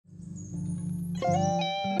Hi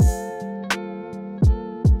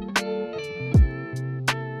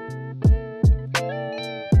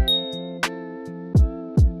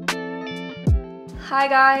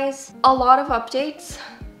guys! A lot of updates.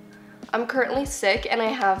 I'm currently sick and I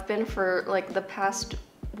have been for like the past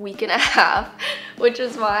week and a half, which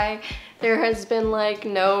is why there has been like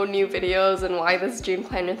no new videos and why this June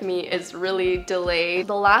plan with me is really delayed.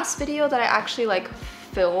 The last video that I actually like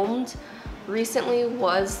filmed recently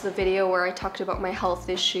was the video where I talked about my health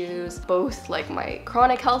issues, both like my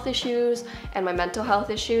chronic health issues and my mental health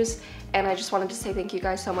issues, and I just wanted to say thank you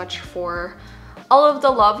guys so much for all of the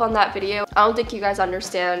love on that video. I don't think you guys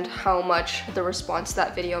understand how much the response to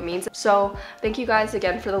that video means. So thank you guys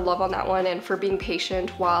again for the love on that one and for being patient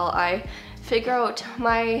while I figure out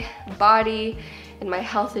my body and my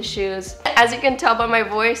health issues. As you can tell by my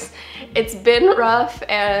voice, it's been rough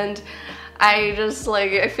and I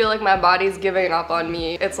feel like my body's giving up on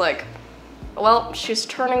me. It's like, well, she's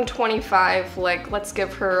turning 25, like let's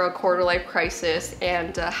give her a quarter life crisis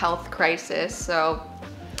and a health crisis. So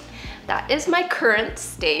that is my current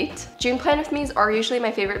state. June plan with me's are usually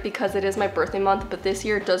my favorite because it is my birthday month, but this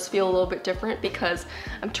year it does feel a little bit different because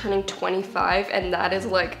I'm turning 25 and that is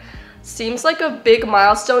like, seems like a big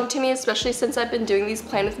milestone to me, especially since I've been doing these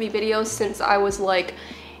plan with me videos since I was like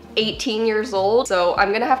 18 years old. So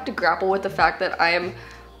I'm gonna have to grapple with the fact that I am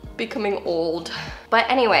becoming old. But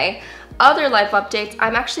anyway, other life updates.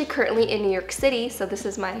 I'm actually currently in New York City, so this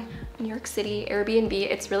is my New York City Airbnb.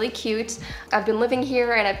 It's really cute. I've been living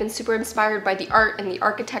here and I've been super inspired by the art and the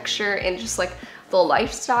architecture and just like the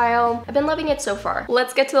lifestyle. I've been loving it so far.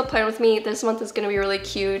 Let's get to the plan with me. This month is gonna be really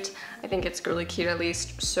cute. I think it's really cute at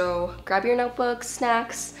least. So grab your notebooks,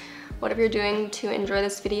 snacks, whatever you're doing to enjoy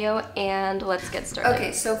this video, and let's get started.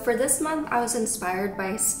 Okay, so for this month, I was inspired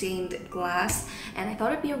by stained glass, and I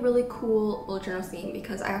thought it'd be a really cool bullet journal theme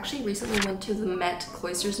because I actually recently went to the Met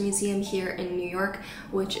Cloisters Museum here in New York,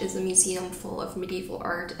 which is a museum full of medieval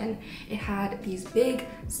art, and it had these big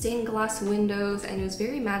stained glass windows, and it was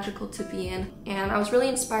very magical to be in. And I was really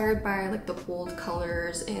inspired by like the bold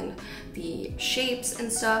colors and the shapes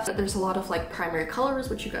and stuff. There's a lot of like primary colors,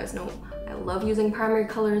 which you guys know I love using primary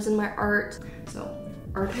colors in my art. So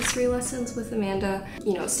art history lessons with Amanda.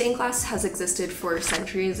 You know, stained glass has existed for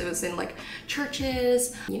centuries. It was in like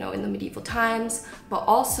churches, you know, in the medieval times, but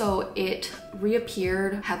also it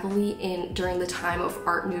reappeared heavily during the time of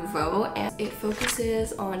Art Nouveau, and it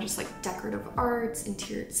focuses on just like decorative arts,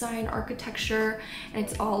 interior design, architecture, and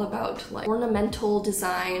it's all about like ornamental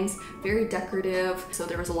designs, very decorative. So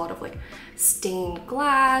there was a lot of like stained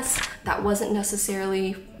glass that wasn't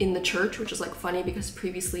necessarily in the church, which is like funny because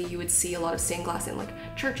previously you would see a lot of stained glass in like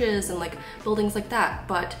churches and like buildings like that,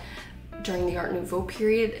 but during the Art Nouveau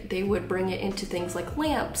period they would bring it into things like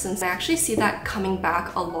lamps, and I actually see that coming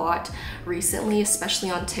back a lot recently, especially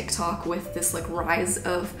on TikTok with this like rise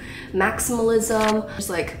of maximalism. There's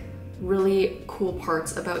like really cool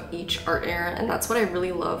parts about each art era, and that's what I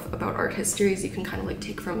really love about art history, is you can kind of like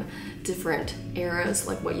take from different eras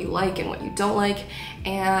like what you like and what you don't like,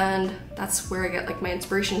 and that's where I get like my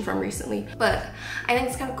inspiration from recently. But I think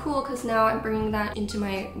it's kind of cool because now I'm bringing that into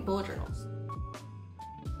my bullet journals.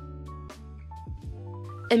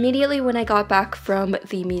 Immediately when I got back from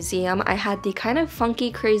the museum, I had the kind of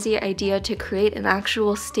funky, crazy idea to create an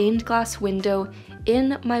actual stained glass window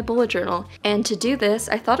in my bullet journal. And to do this,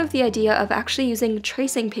 I thought of the idea of actually using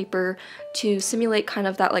tracing paper to simulate kind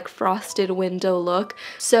of that like frosted window look.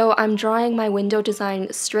 So I'm drawing my window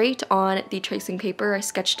design straight on the tracing paper. I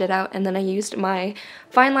sketched it out and then I used my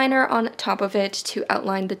fine liner on top of it to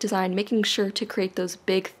outline the design, making sure to create those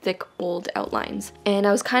big, thick, bold outlines. And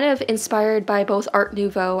I was kind of inspired by both Art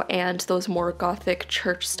Nouveau and those more Gothic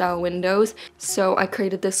church style windows. So I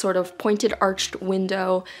created this sort of pointed arched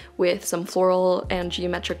window with some floral and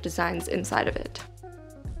geometric designs inside of it.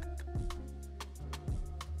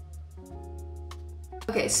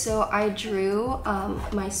 Okay, so I drew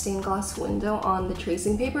my stained glass window on the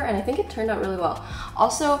tracing paper, and I think it turned out really well.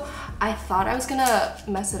 Also, I thought I was gonna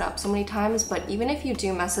mess it up so many times, but even if you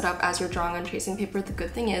do mess it up as you're drawing on tracing paper, the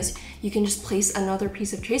good thing is you can just place another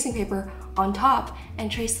piece of tracing paper on top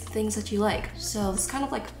and trace the things that you like. So it's kind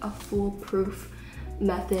of like a foolproof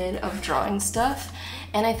method of drawing stuff.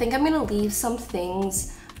 And I think I'm gonna leave some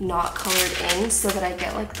things not colored in so that I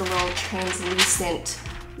get like the little translucent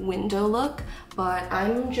window look, but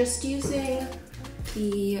I'm just using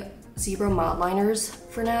the zebra mod liners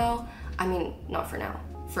for now. I mean, not for now,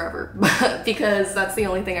 forever, because that's the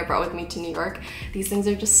only thing I brought with me to New York. These things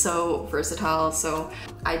are just so versatile. So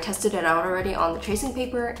I tested it out already on the tracing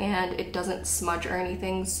paper and it doesn't smudge or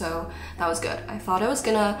anything, so that was good. I thought I was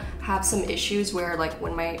gonna have some issues where like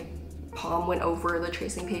when my palm went over the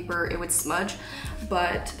tracing paper, it would smudge,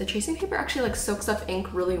 but the tracing paper actually like soaks up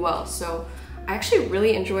ink really well. So I actually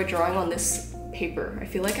really enjoy drawing on this paper. I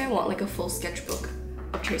feel like I want like a full sketchbook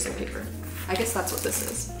of tracing paper. I guess that's what this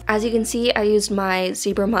is. As you can see, I used my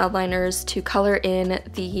zebra mild liners to color in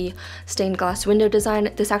the stained glass window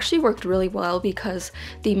design. This actually worked really well because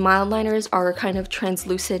the mild liners are kind of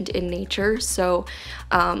translucent in nature, so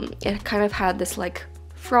it kind of had this like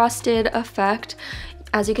frosted effect.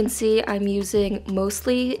 As you can see, I'm using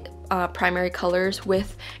mostly primary colors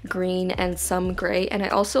with green and some gray, and I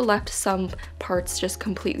also left some parts just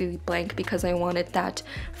completely blank because I wanted that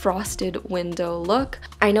frosted window look.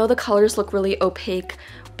 I know the colors look really opaque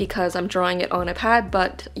because I'm drawing it on a pad,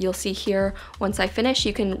 but you'll see here once I finish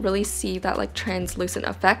you can really see that like translucent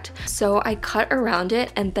effect. So I cut around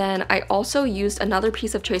it, and then I also used another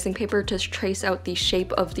piece of tracing paper to trace out the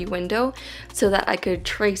shape of the window so that I could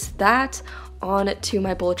trace that onto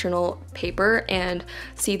my bullet journal paper and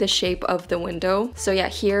see the shape of the window. So yeah,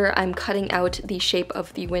 here I'm cutting out the shape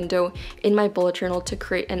of the window in my bullet journal to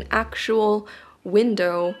create an actual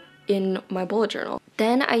window in my bullet journal.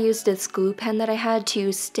 Then I used this glue pen that I had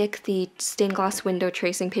to stick the stained glass window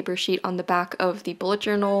tracing paper sheet on the back of the bullet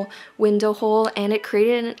journal window hole, and it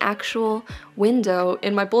created an actual window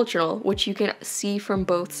in my bullet journal, which you can see from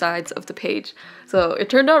both sides of the page. So it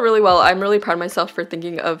turned out really well. I'm really proud of myself for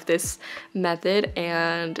thinking of this method,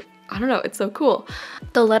 and I don't know, it's so cool.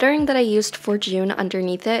 The lettering that I used for June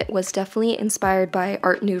underneath it was definitely inspired by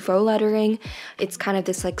Art Nouveau lettering. It's kind of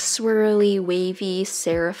this like swirly, wavy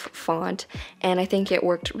serif font, and I think it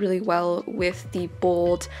worked really well with the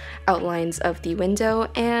bold outlines of the window,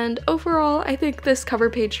 and overall I think this cover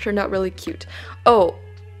page turned out really cute. Oh,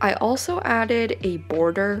 I also added a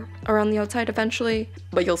border around the outside eventually,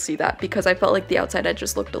 but you'll see that because I felt like the outside edge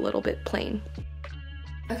just looked a little bit plain.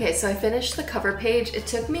 Okay, so I finished the cover page. It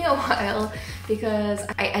took me a while because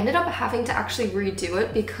I ended up having to actually redo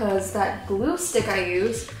it because that glue stick I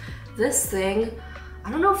used, this thing, I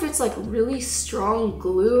don't know if it's like really strong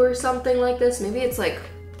glue or something like this. Maybe it's like,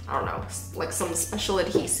 I don't know, like some special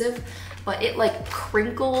adhesive, but it like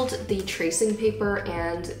crinkled the tracing paper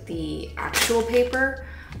and the actual paper.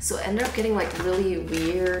 So it ended up getting like really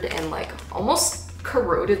weird and like almost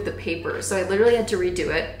corroded the paper. So I literally had to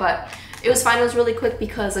redo it, but it was fine. It was really quick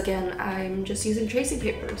because again, I'm just using tracing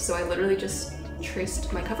paper. So I literally just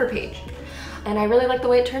traced my cover page. And I really like the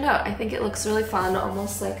way it turned out. I think it looks really fun,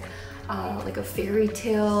 almost like a fairy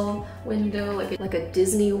tale window, like a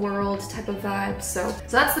Disney World type of vibe. So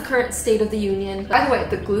that's the current state of the union. By the way,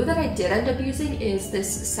 the glue that I did end up using is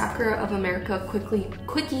this Sakura of America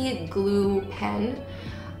Quickie glue pen.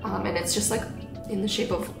 And it's just like in the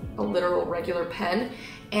shape of a literal regular pen.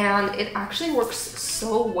 And it actually works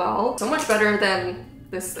so well. So much better than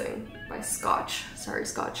this thing by Scotch. Sorry,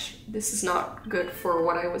 Scotch. This is not good for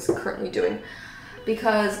what I was currently doing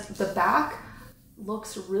because the back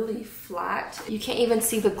looks really flat. You can't even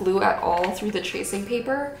see the glue at all through the tracing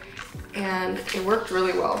paper, and it worked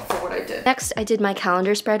really well for what I did. Next, I did my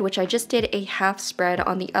calendar spread, which I just did a half spread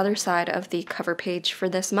on the other side of the cover page for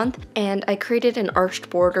this month, and I created an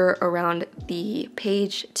arched border around the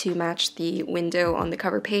page to match the window on the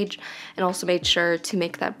cover page, and also made sure to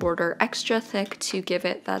make that border extra thick to give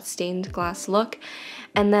it that stained glass look.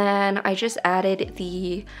 And then I just added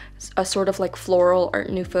a sort of like floral Art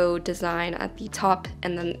Nouveau design at the top,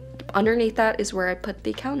 and then underneath that is where I put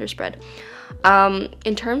the calendar spread.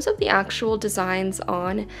 In terms of the actual designs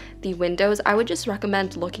on the windows, I would just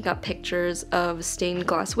recommend looking up pictures of stained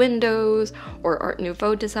glass windows or Art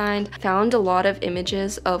Nouveau design. Found a lot of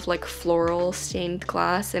images of like floral stained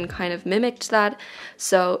glass and kind of mimicked that,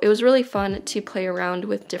 so it was really fun to play around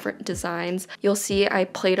with different designs. You'll see I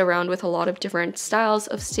played around with a lot of different styles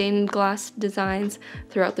of stained glass designs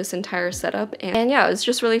throughout this entire setup, and yeah, it was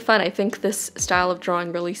just really fun. I think this style of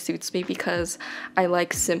drawing really suits me because I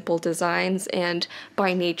like simple designs, and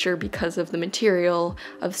by nature, because of the material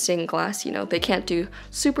of stained glass, you know, they can't do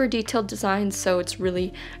super detailed designs, so it's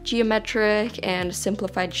really geometric and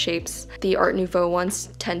simplified shapes. The Art Nouveau ones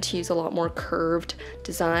tend to use a lot more curved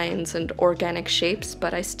designs and organic shapes,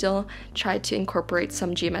 but I still tried to incorporate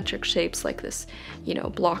some geometric shapes like this, you know,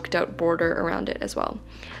 blocked out border around it as well.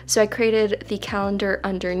 So I created the calendar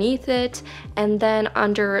underneath it, and then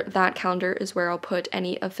under that calendar is where I'll put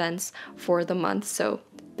any events for the month. So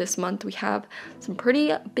this month we have some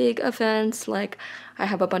pretty big events, like I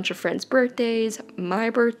have a bunch of friends' birthdays, my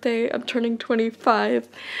birthday, I'm turning 25.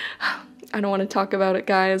 I don't want to talk about it,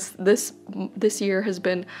 guys. This year has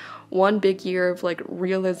been one big year of like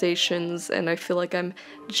realizations, and I feel like I'm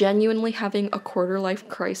genuinely having a quarter life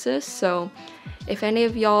crisis. So if any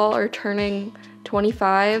of y'all are turning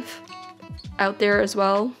 25, out there as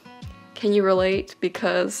well? Can you relate?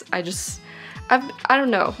 Because I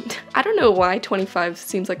don't know. I don't know why 25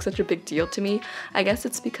 seems like such a big deal to me. I guess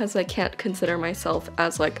it's because I can't consider myself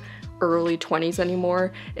as like early 20s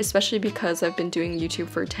anymore, especially because I've been doing YouTube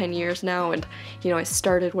for 10 years now, and you know, I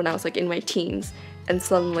started when I was like in my teens, and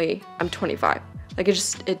suddenly I'm 25. Like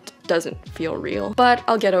it doesn't feel real. But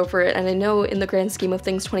I'll get over it, and I know in the grand scheme of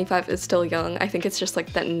things 25 is still young. I think it's just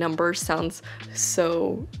like that number sounds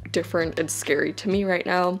so different and scary to me right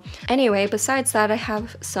now. Anyway, besides that, I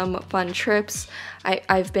have some fun trips.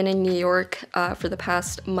 I've been in New York for the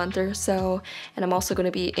past month or so, and I'm also going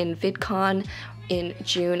to be in VidCon in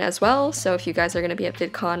June as well, so if you guys are going to be at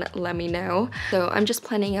VidCon, let me know. So I'm just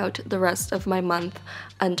planning out the rest of my month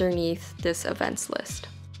underneath this events list.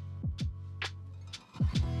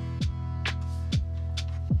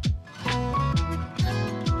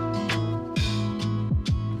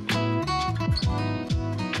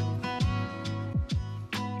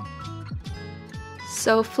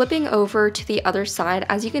 So flipping over to the other side,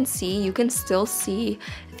 as you can see, you can still see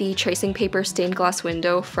the tracing paper stained glass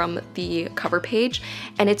window from the cover page,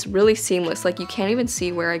 and it's really seamless. Like, you can't even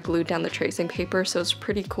see where I glued down the tracing paper, so it's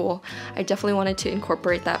pretty cool. I definitely wanted to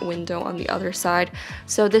incorporate that window on the other side.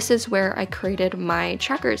 So this is where I created my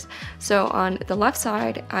trackers. So on the left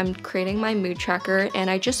side, I'm creating my mood tracker, and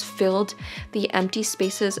I just filled the empty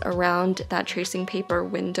spaces around that tracing paper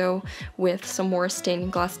window with some more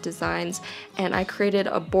stained glass designs, and I created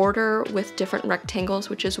a border with different rectangles,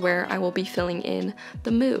 which is where I will be filling in the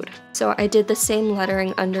mood. So I did the same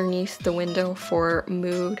lettering underneath the window for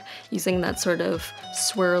mood using that sort of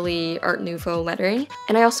swirly Art Nouveau lettering.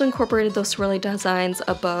 And I also incorporated those swirly designs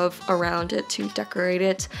above around it to decorate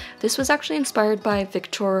it. This was actually inspired by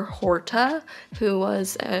Victor Horta, who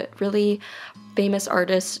was a really famous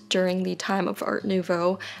artist during the time of Art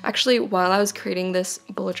Nouveau. Actually, while I was creating this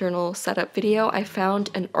bullet journal setup video, I found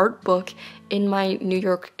an art book in my New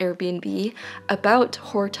York Airbnb about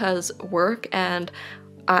Horta's work, and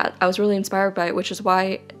I was really inspired by it, which is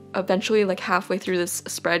why eventually, like halfway through this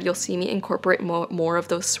spread, you'll see me incorporate more of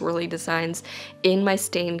those swirly designs in my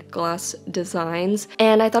stained glass designs.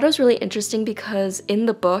 And I thought it was really interesting because in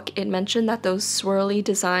the book it mentioned that those swirly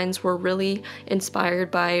designs were really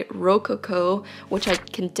inspired by Rococo, which I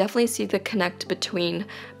can definitely see the connect between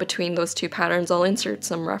those two patterns. I'll insert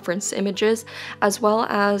some reference images, as well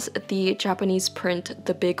as the Japanese print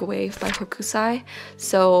The Big Wave by Hokusai.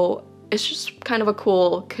 So it's just kind of a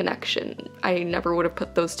cool connection. I never would have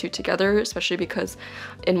put those two together, especially because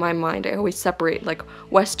in my mind I always separate like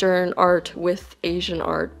Western art with Asian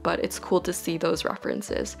art, but it's cool to see those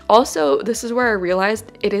references. Also, this is where I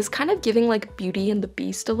realized it is kind of giving like Beauty and the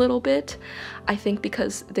Beast a little bit. I think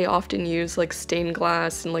because they often use like stained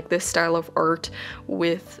glass and like this style of art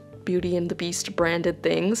with Beauty and the Beast branded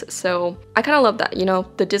things, so I kind of love that, you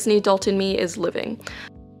know, the Disney adult in me is living.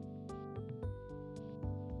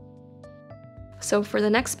 So for the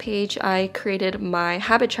next page, I created my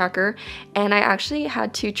habit tracker, and I actually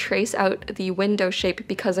had to trace out the window shape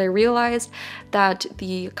because I realized that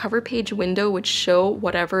the cover page window would show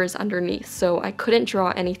whatever is underneath, so I couldn't draw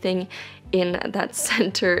anything in that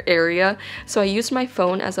center area. So I used my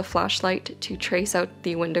phone as a flashlight to trace out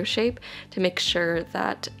the window shape to make sure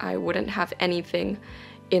that I wouldn't have anything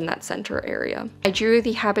in that center area. I drew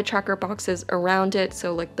the habit tracker boxes around it,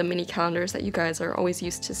 so like the mini calendars that you guys are always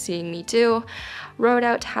used to seeing me do. Wrote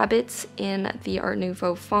out habits in the Art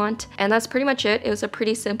Nouveau font, and that's pretty much it. It was a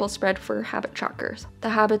pretty simple spread for habit trackers. The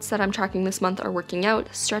habits that I'm tracking this month are working out,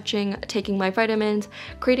 stretching, taking my vitamins,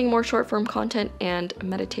 creating more short form content, and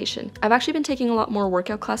meditation. I've actually been taking a lot more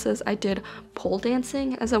workout classes. I did pole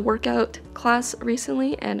dancing as a workout class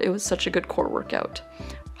recently, and it was such a good core workout.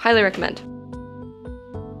 Highly recommend.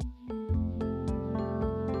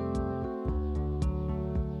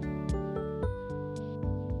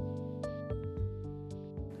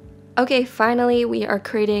 Okay, finally we are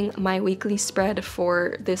creating my weekly spread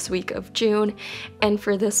for this week of June, and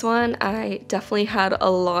for this one I definitely had a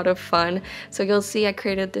lot of fun. So you'll see I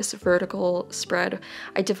created this vertical spread.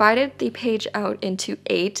 I divided the page out into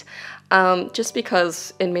 8 just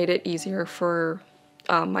because it made it easier for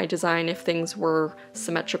my design if things were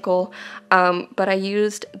symmetrical, but I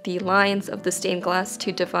used the lines of the stained glass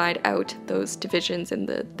to divide out those divisions in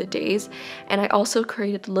the days, and I also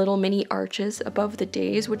created little mini arches above the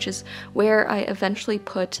days, which is where I eventually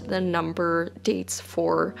put the number dates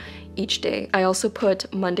for each day. I also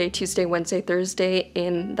put Monday, Tuesday, Wednesday, Thursday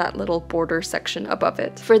in that little border section above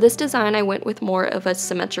it. For this design, I went with more of a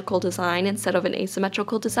symmetrical design instead of an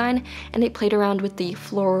asymmetrical design, and I played around with the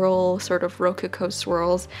floral sort of rococo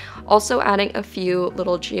swirls, also adding a few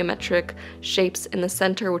little geometric shapes in the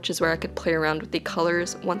center, which is where I could play around with the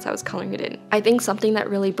colors once I was coloring it in. I think something that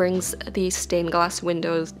really brings these stained glass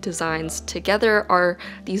windows designs together are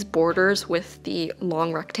these borders with the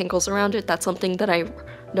long rectangles around it. That's something that I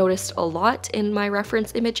noticed a lot in my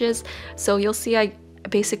reference images. So you'll see I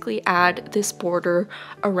basically add this border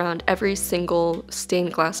around every single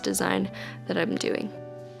stained glass design that I'm doing.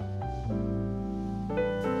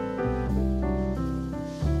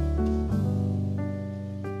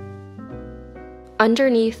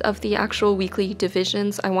 Underneath of the actual weekly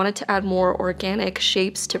divisions, I wanted to add more organic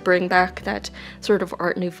shapes to bring back that sort of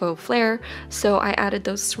Art Nouveau flair, so I added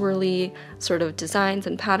those swirly sort of designs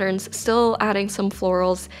and patterns, still adding some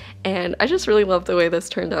florals, and I just really love the way this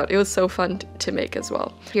turned out. It was so fun to make as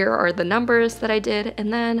well. Here are the numbers that I did,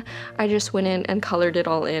 and then I just went in and colored it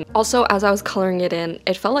all in. Also, as I was coloring it in,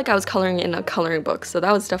 it felt like I was coloring in a coloring book, so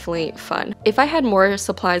that was definitely fun. If I had more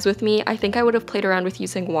supplies with me, I think I would have played around with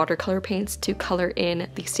using watercolor paints to color in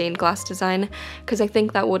the stained glass design, because I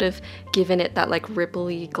think that would have given it that like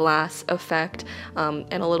ripply glass effect,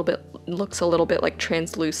 and a little bit looks a little bit like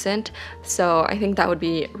translucent, so I think that would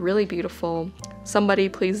be really beautiful. Somebody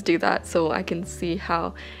please do that so I can see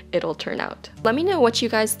how it'll turn out. Let me know what you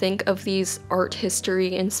guys think of these art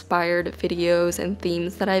history inspired videos and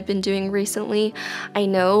themes that I've been doing recently. I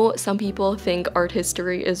know some people think art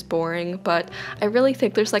history is boring, but I really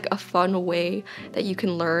think there's like a fun way that you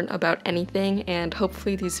can learn about anything, and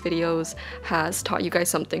hopefully these videos has taught you guys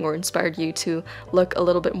something or inspired you to look a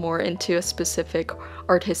little bit more into a specific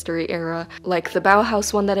art history era. Like the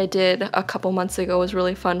Bauhaus one that I did a couple months ago was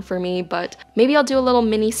really fun for me, but maybe I'll do a little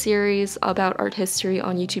mini series about art history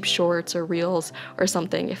on YouTube Shorts or Reels or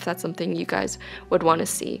something if that's something you guys would want to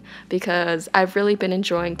see, because I've really been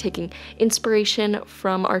enjoying taking inspiration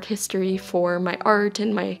from art history for my art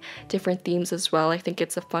and my different themes as well. I think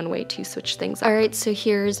it's a fun way to switch things. Alright, so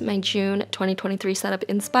here's my June 2023 setup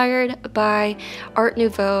inspired by Art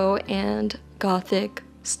Nouveau and Gothic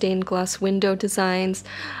stained glass window designs.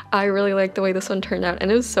 I really like the way this one turned out,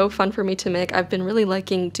 and it was so fun for me to make. I've been really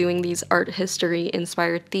liking doing these art history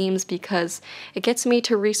inspired themes because it gets me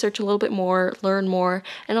to research a little bit more, learn more,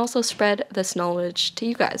 and also spread this knowledge to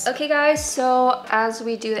you guys. Okay guys, so as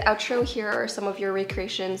we do the outro, here are some of your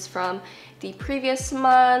recreations from the previous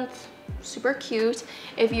month. Super cute.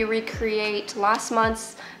 If you recreate last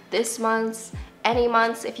month's, this month's, any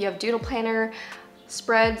months, if you have doodle planner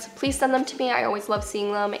spreads, please send them to me. I always love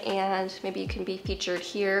seeing them, and maybe you can be featured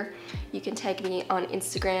here. You can tag me on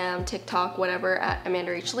Instagram, TikTok, whatever, at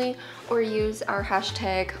AmandaRachLee, or use our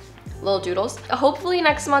hashtag Little Doodles. Hopefully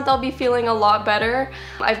next month I'll be feeling a lot better.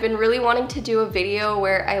 I've been really wanting to do a video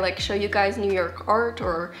where I like show you guys New York art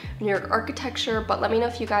or New York architecture, but let me know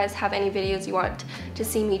if you guys have any videos you want to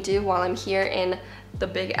see me do while I'm here in the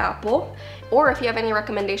Big Apple, or if you have any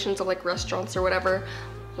recommendations of like restaurants or whatever,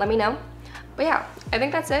 let me know. But yeah, I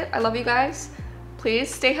think that's it. I love you guys.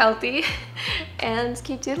 Please stay healthy and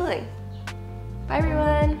keep doodling. Bye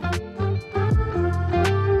everyone.